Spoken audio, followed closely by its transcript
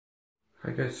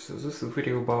Hi guys, this is a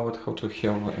video about how to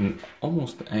have in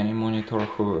almost any monitor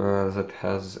that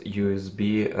has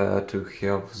USB to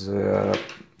have the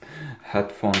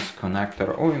headphones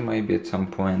connector, or maybe at some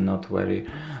point not very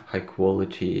high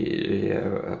quality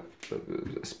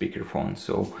speakerphone.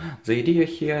 So the idea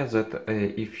here is that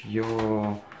if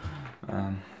your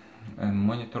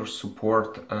monitor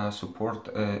support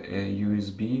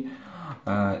USB,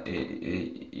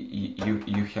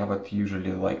 you have it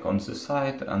usually like on the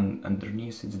side, and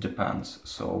underneath it depends.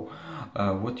 So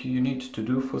what you need to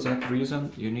do for that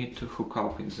reason, you need to hook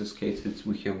up. In this case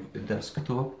we have a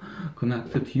desktop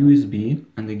connected USB,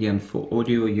 and again for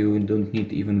audio you don't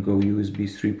need even go USB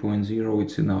 3.0,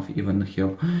 it's enough even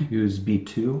have USB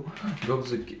 2. Go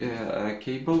the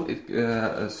cable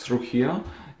through here.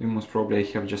 You most probably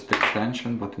have just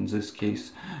extension, but in this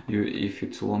case, if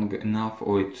it's long enough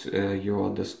or it's your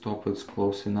desktop is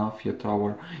close enough, your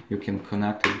tower, you can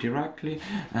connect it directly.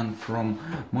 And from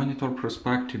monitor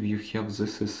perspective, you have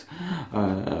this is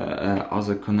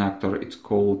other connector. It's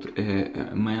called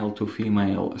male to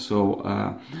female. So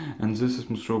and this is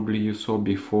most probably you saw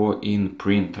before in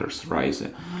printers, right?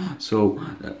 So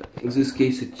in this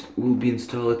case, it will be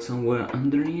installed somewhere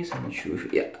underneath. I'm not sure if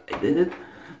I did it.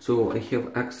 So I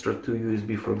have extra 2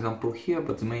 USB, for example, here,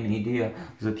 but the main idea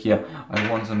is that I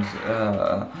want them,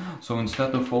 so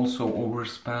instead of also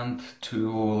overspend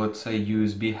to, let's say,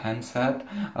 USB handset,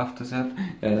 after that,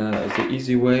 the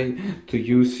easy way to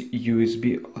use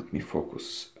USB, let me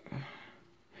focus,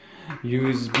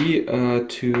 USB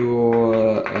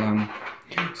to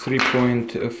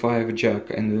 3.5 jack,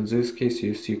 and in this case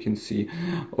you can see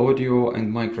audio and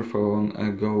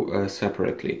microphone go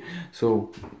separately.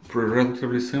 So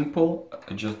relatively simple,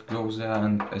 just go there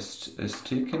and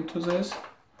stick into this.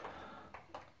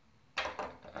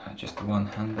 Just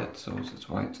one-handed, so that's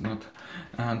why it's not.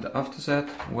 And after that,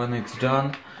 when it's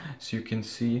done, so you can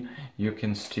see, you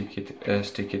can stick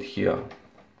it here.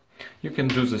 You can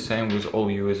do the same with all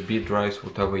USB drives,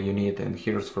 whatever you need. And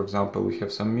here's, for example, we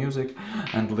have some music,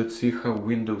 and let's see how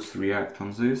Windows react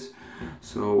on this.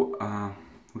 So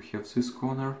we have this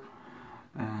corner,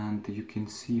 and you can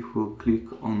see if we'll click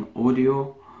on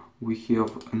audio, we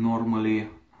have normally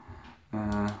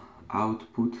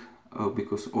output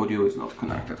because audio is not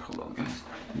connected. Hold on guys,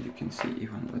 and you can see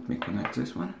even, let me connect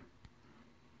this one.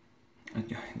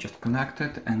 Just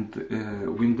connected, and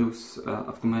Windows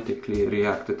automatically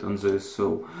reacted on this.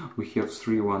 So we have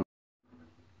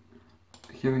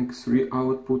having 3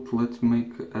 output. Let's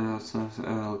make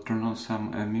turn on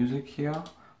some music here.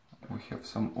 We have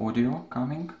some audio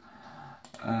coming.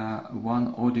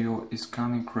 One audio is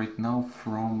coming right now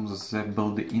from the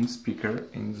built-in speaker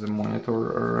in the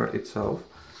monitor itself.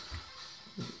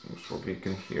 Probably you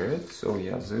can hear it. So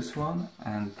yeah, this one,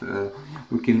 and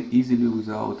we can easily,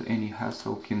 without any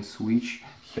hassle, can switch,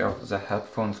 have the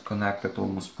headphones connected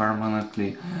almost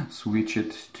permanently, switch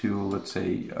it to, let's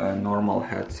say, a normal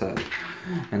headset,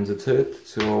 and that's it.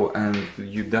 So, and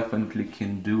you definitely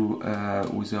can do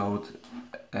without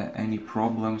any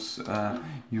problems.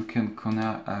 You can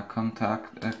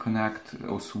connect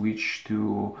or switch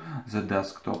to the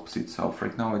desktops itself.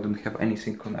 Right now I don't have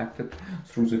anything connected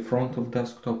through the front of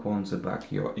desktop or on the back,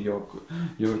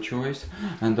 your choice.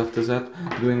 And after that,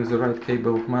 doing the right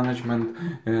cable management,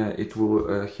 it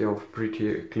will have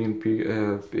pretty clean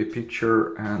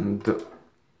picture and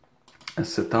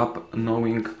setup,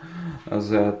 knowing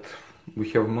that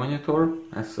we have monitor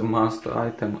as a must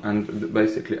item, and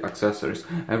basically accessories,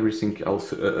 everything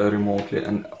else remotely,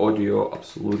 and audio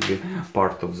absolutely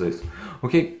part of this.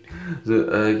 Okay,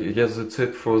 yes, that's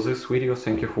it for this video.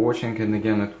 Thank you for watching, and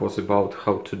again it was about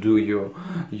how to do your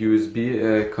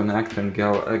USB connect and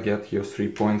get your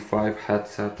 3.5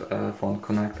 headset phone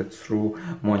connected through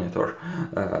monitor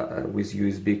with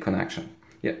USB connection.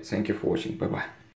 Yeah, thank you for watching. Bye bye.